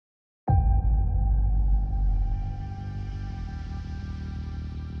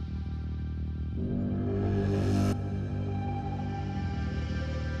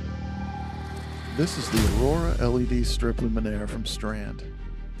This is the AURORA LED strip luminaire from Strand.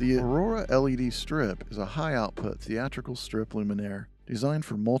 The AURORA LED strip is a high-output theatrical strip luminaire designed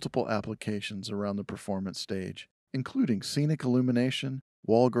for multiple applications around the performance stage, including scenic illumination,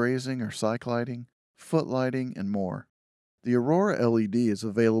 wall grazing or cyclighting, footlighting, and more. The AURORA LED is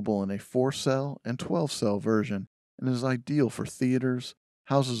available in a 4-cell and 12-cell version and is ideal for theaters,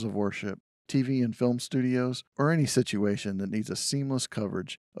 houses of worship, TV and film studios, or any situation that needs a seamless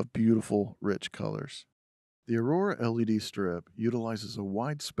coverage of beautiful, rich colors. The AURORA LED strip utilizes a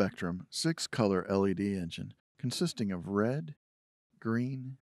wide-spectrum 6-color LED engine consisting of red,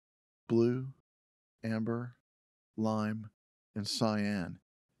 green, blue, amber, lime, and cyan,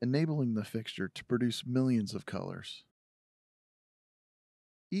 enabling the fixture to produce millions of colors.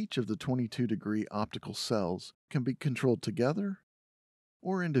 Each of the 22-degree optical cells can be controlled together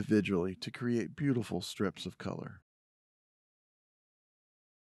or individually to create beautiful strips of color.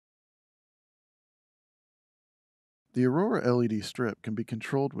 The AURORA LED strip can be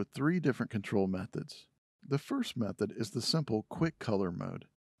controlled with 3 different control methods. The first method is the simple Quick Color mode.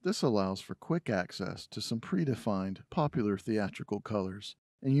 This allows for quick access to some predefined popular theatrical colors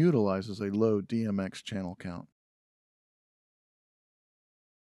and utilizes a low DMX channel count.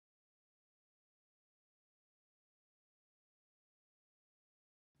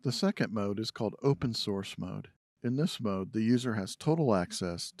 The second mode is called Open Source mode. In this mode, the user has total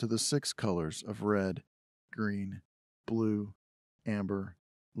access to the 6 colors of red, green, blue, amber,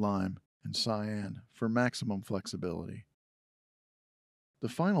 lime, and cyan for maximum flexibility. The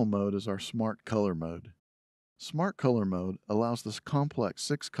final mode is our Smart Color mode. Smart Color mode allows this complex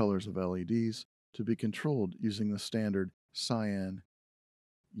 6 colors of LEDs to be controlled using the standard cyan,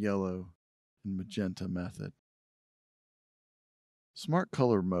 yellow, and magenta method. Smart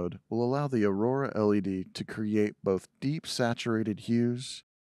Color mode will allow the AURORA LED to create both deep saturated hues,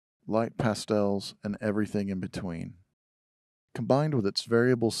 light pastels, and everything in between. Combined with its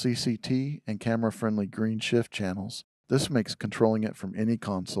variable CCT and camera-friendly green shift channels, this makes controlling it from any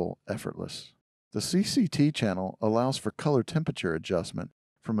console effortless. The CCT channel allows for color temperature adjustment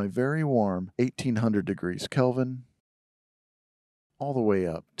from a very warm 1800 degrees Kelvin all the way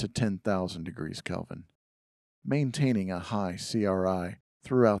up to 10,000 degrees Kelvin, maintaining a high CRI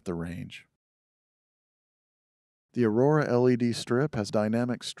throughout the range. The AURORA LED strip has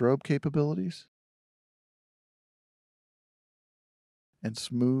dynamic strobe capabilities and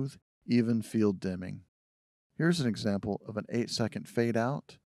smooth, even field dimming. Here's an example of an 8-second fade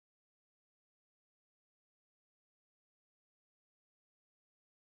out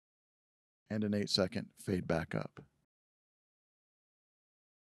and an 8-second fade back up.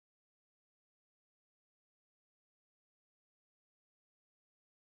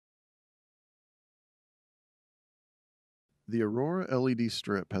 The AURORA LED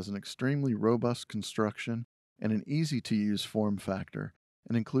strip has an extremely robust construction and an easy-to-use form factor,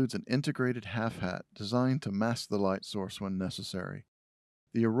 and includes an integrated half-hat designed to mask the light source when necessary.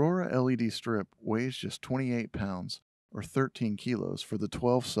 The AURORA LED strip weighs just 28 pounds, or 13 kilos for the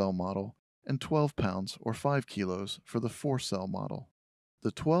 12-cell model, and 12 pounds, or 5 kilos for the 4-cell model.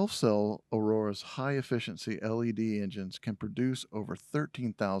 The 12-cell AURORA's high-efficiency LED engines can produce over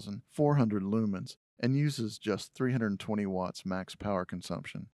 13,400 lumens and uses just 320 watts max power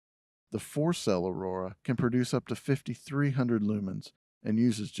consumption. The 4-cell AURORA can produce up to 5,300 lumens and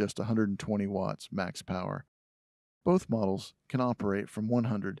uses just 120 watts max power. Both models can operate from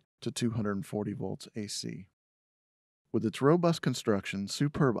 100 to 240 volts AC. With its robust construction,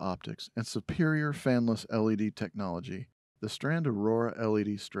 superb optics, and superior fanless LED technology, the Strand AURORA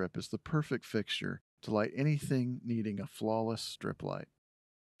LED strip is the perfect fixture to light anything needing a flawless strip light.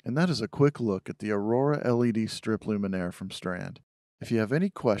 And that is a quick look at the AURORA LED strip luminaire from Strand. If you have any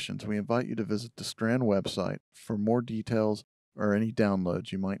questions, we invite you to visit the Strand website for more details or any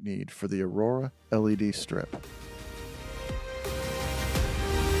downloads you might need for the AURORA LED strip.